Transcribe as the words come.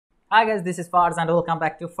Hi guys, this is Farz and welcome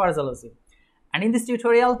back to Farzzology. And in this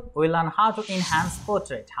tutorial, we'll learn how to enhance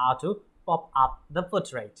portrait, how to pop up the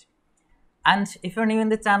portrait. And if you're new in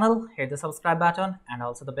the channel, hit the subscribe button and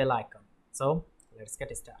also the bell icon. So let's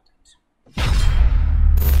get started.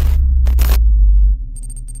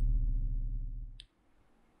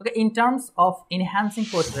 Okay, in terms of enhancing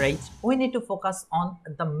portrait, we need to focus on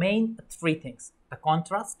the main three things: the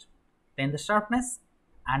contrast, then the sharpness,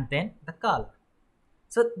 and then the color.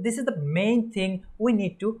 So this is the main thing we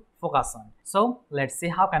need to focus on. So let's see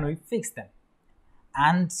how can we fix them.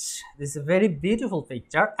 And this is a very beautiful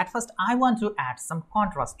picture. At first I want to add some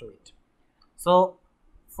contrast to it. So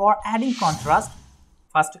for adding contrast,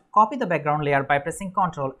 first copy the background layer by pressing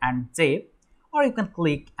Ctrl and J, or you can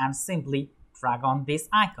click and simply drag on this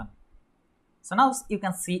icon. So now you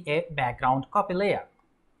can see a background copy layer.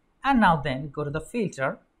 And now then go to the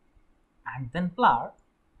filter and then blur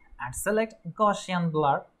and select Gaussian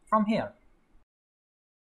blur from here.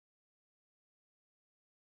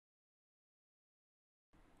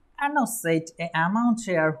 And now set an amount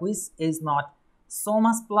here which is not so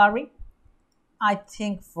much blurry. I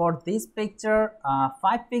think for this picture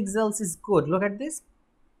 5 pixels is good. Look at this.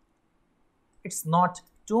 It's not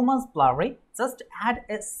too much blurry. Just add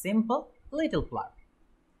a simple little blur.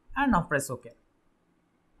 And now press OK.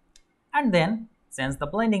 And then change the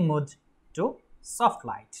blending mode to soft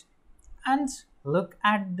light. And look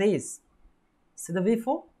at this. See the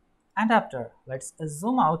before and after. Let's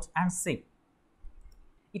zoom out and see.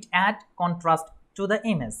 It adds contrast to the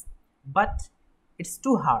image, but it's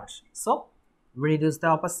too harsh. So reduce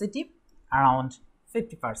the opacity around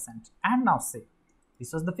 50%. And now see.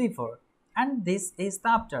 This was the before and this is the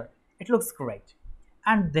after. It looks great.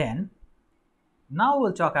 And then now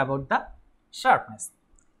we'll talk about the sharpness.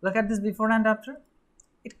 Look at this before and after.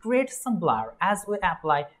 It creates some blur as we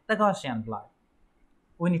apply the Gaussian blur.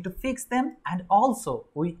 We need to fix them and also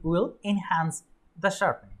we will enhance the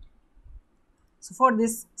sharpening. So for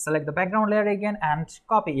this, select the background layer again and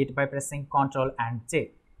copy it by pressing Ctrl and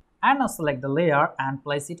J. And now select the layer and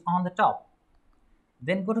place it on the top.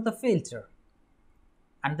 Then go to the filter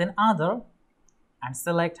and then other and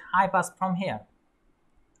select high pass from here.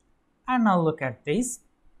 And now look at this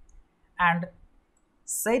and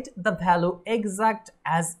set the value exact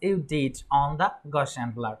as you did on the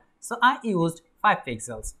Gaussian blur. So I used 5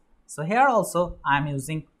 pixels. So here also I am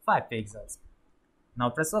using 5 pixels. Now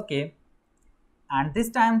press OK. And this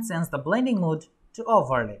time change the blending mode to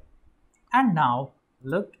overlay. And now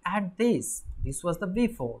look at this. This was the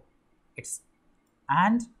before.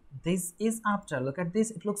 And this is after. Look at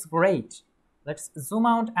this. It looks great. Let's zoom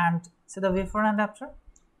out and see the before and after.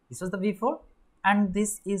 This was the before and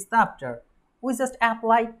this is the after. We just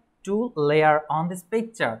apply 2 layers on this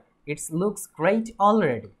picture. It looks great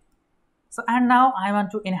already. So and now I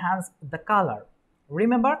want to enhance the color.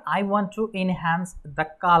 Remember, I want to enhance the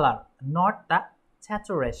color, not the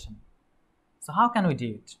saturation. So how can we do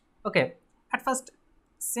it? Okay, at first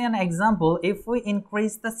see an example. If we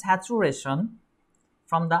increase the saturation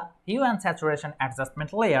from the hue and saturation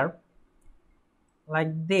adjustment layer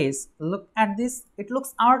like this, look at this. It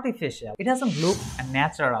looks artificial. It doesn't look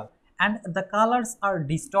natural. And the colors are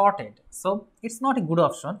distorted, so it's not a good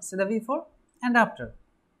option. See the before and after.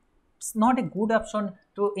 It's not a good option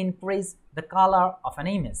to increase the color of an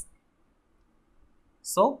image.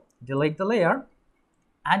 So delete the layer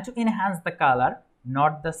and to enhance the color,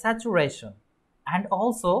 not the saturation, and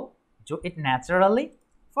also do it naturally.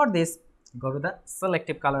 For this, go to the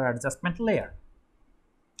selective color adjustment layer.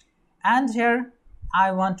 And here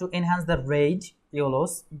I want to enhance the red,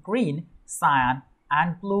 yellows, green, cyan,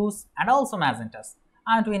 and blues and also magentas.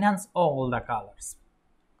 I want to enhance all the colors.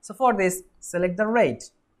 So for this, select the red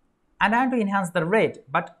and I want to enhance the red,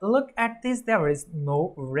 but look at this, there is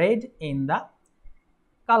no red in the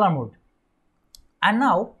color mode. And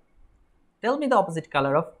now tell me the opposite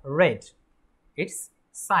color of red. It's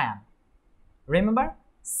cyan. Remember,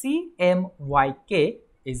 CMYK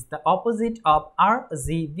is the opposite of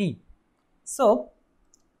RGB. So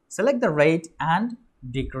select the red and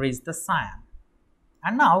decrease the cyan.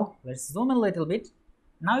 And now let's zoom in a little bit.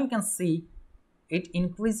 Now you can see it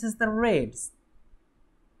increases the reds.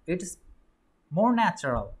 It's more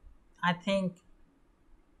natural. I think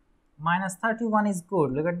 -31 is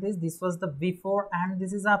good. Look at this. This was the before and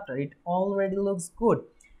this is after. It already looks good.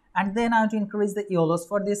 And then I have to increase the yellows.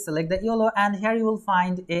 For this, select the yellow and here you will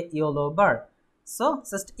find a yellow bar. So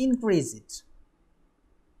just increase it.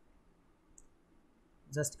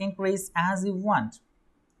 Just increase as you want.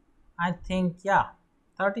 I think, yeah,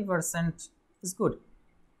 30% is good.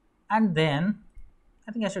 And then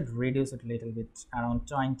I think I should reduce it a little bit, around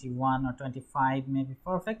 21 or 25 may be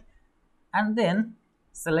perfect. and then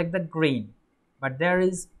select the green, but there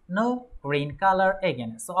is no green color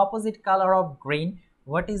again. So opposite color of green,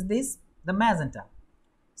 what is this? The magenta.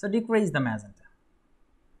 So decrease the magenta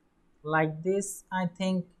like this. I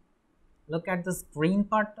think, look at this green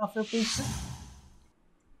part of your picture.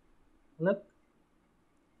 Look,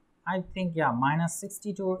 I think, yeah, minus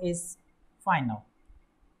 62 is fine now.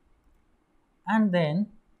 And then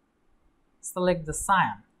select the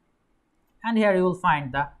cyan, and here you will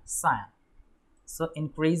find the cyan. So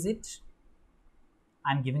increase it.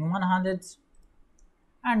 I'm giving 100,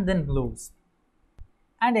 and then blues,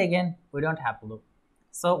 and again we don't have blue.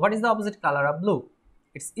 So what is the opposite color of blue?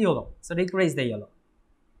 It's yellow. So decrease the yellow,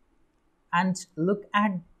 and look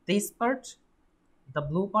at this part, the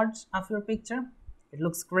blue part of your picture. It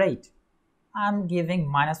looks great. I'm giving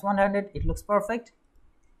minus 100. It looks perfect.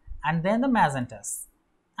 And then the magentas,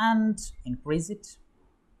 and increase it,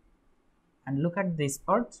 and look at this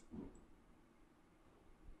part.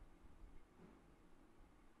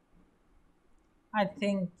 I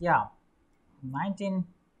think, yeah, 19,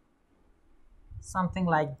 something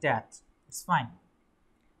like that. It's fine.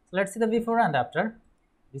 So let's see the before and after.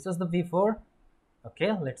 This was the before.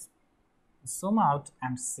 Okay, let's zoom out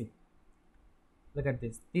and see. Look at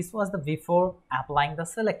this. This was the before applying the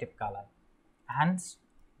selective color, and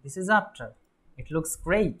this is after. It looks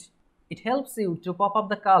great. It helps you to pop up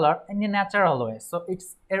the color in a natural way. So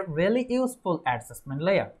it's a really useful adjustment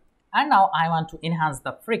layer. And now I want to enhance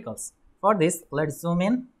the freckles. For this, let's zoom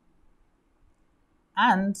in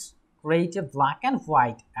and create a black and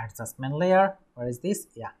white adjustment layer. Where is this?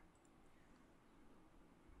 Yeah.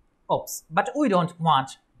 Oops, but we don't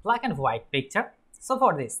want black and white picture. So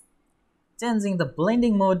for this, changing the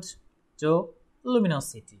blending mode to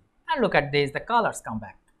luminosity. And look at this, the colors come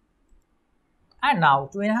back. And now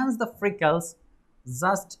to enhance the freckles,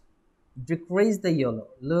 just decrease the yellow.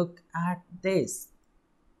 Look at this.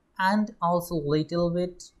 And also little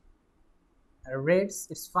bit reds,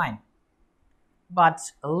 it's fine. But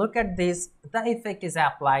look at this, the effect is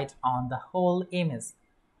applied on the whole image.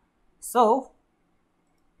 So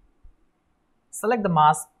select the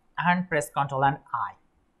mask and press Ctrl and I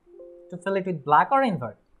to fill it with black or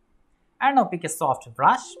invert. And now pick a soft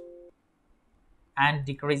brush and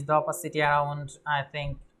decrease the opacity around, I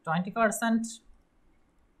think, 20%.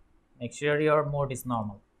 Make sure your mode is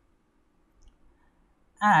normal.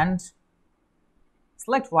 And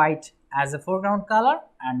select white as a foreground color,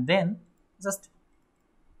 and then just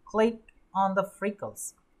click on the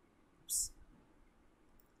freckles. Oops.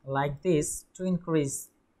 Like this, to increase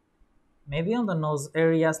maybe on the nose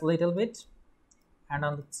areas a little bit, and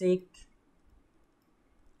on the cheek.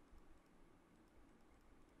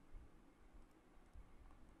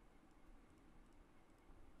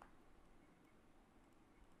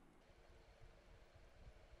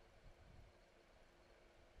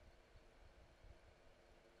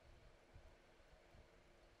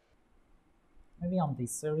 Maybe on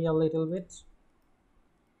this area a little bit.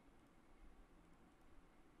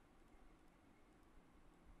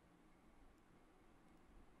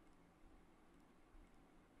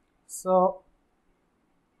 So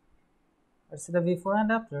let's see the before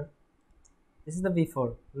and after. This is the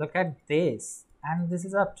before. Look at this, and this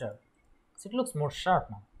is after. So it looks more sharp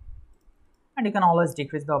now. And you can always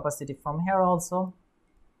decrease the opacity from here also.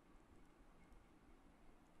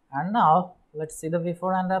 And now let's see the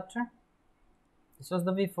before and after. This was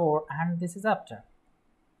the before, and this is after.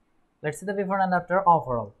 Let's see the before and after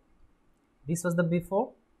overall. This was the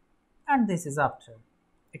before, and this is after.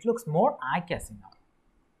 It looks more eye-catching now.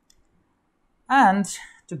 And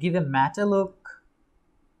to give a matte look,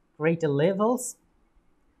 create a levels,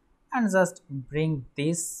 and just bring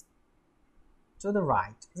this to the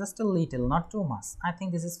right, just a little, not too much. I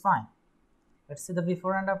think this is fine. Let's see the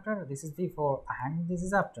before and after. This is before, and this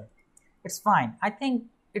is after. It's fine. I think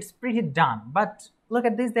it's pretty done, but look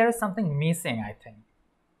at this, there is something missing. I think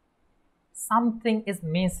something is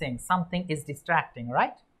missing, something is distracting,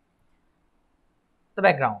 right? The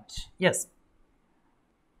background. Yes,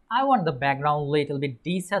 I want the background a little bit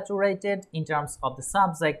desaturated in terms of the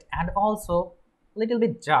subject, and also a little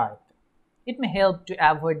bit dark. It may help to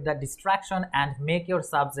avoid the distraction and make your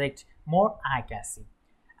subject more eye-catching.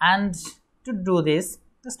 And to do this,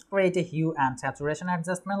 just create a hue and saturation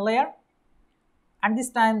adjustment layer. And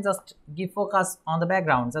this time just give focus on the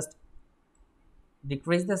background. Just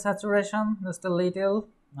decrease the saturation just a little,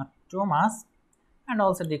 not too much, and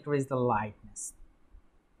also decrease the lightness.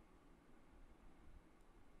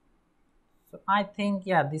 So I think,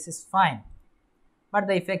 yeah, this is fine. But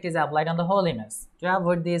the effect is applied on the whole image. To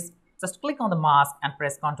avoid this, just click on the mask and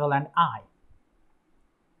press Ctrl and I.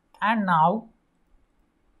 And now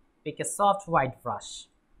pick a soft white brush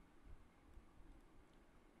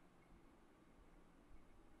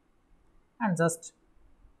and just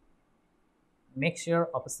make sure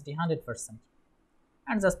opacity 100%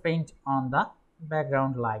 and just paint on the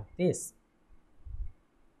background like this.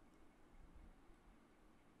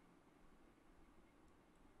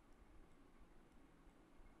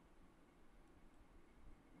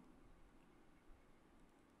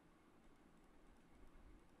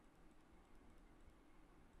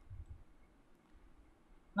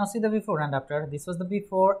 Now see the before and after. This was the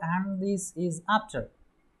before and this is after.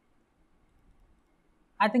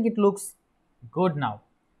 I think it looks good now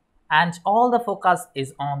and all the focus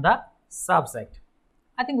is on the subject.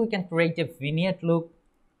 I think we can create a vignette look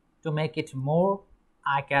to make it more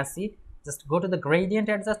eye-catchy. Just go to the gradient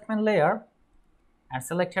adjustment layer and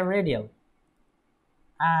select a radial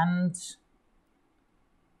and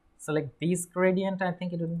select this gradient. I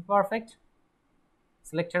think it will be perfect.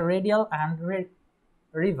 Select a radial and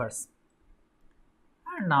reverse,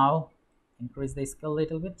 and now increase the scale a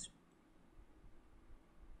little bit.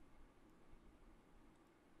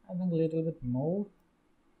 I think a little bit more.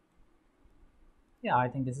 Yeah, I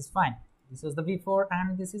think this is fine. This was the before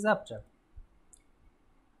and this is after.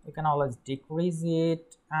 You can always decrease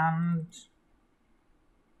it and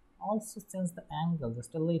also change the angle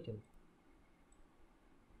just a little.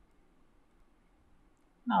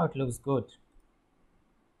 Now it looks good.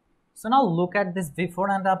 So now look at this before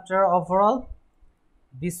and after overall.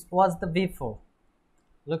 This was the before.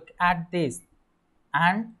 Look at this.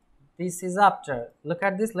 And this is after. Look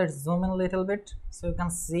at this. Let's zoom in a little bit so you can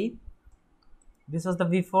see. This was the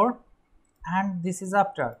before and this is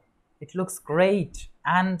after. It looks great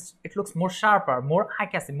and it looks more sharper, more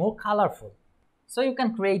eye-catchy, more colorful. So you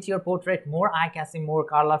can create your portrait more eye-catchy, more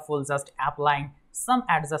colorful, just applying some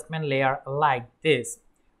adjustment layer like this.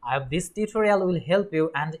 I hope this tutorial will help you,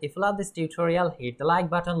 and if you love this tutorial, hit the like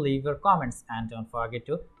button, leave your comments and don't forget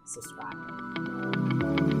to subscribe.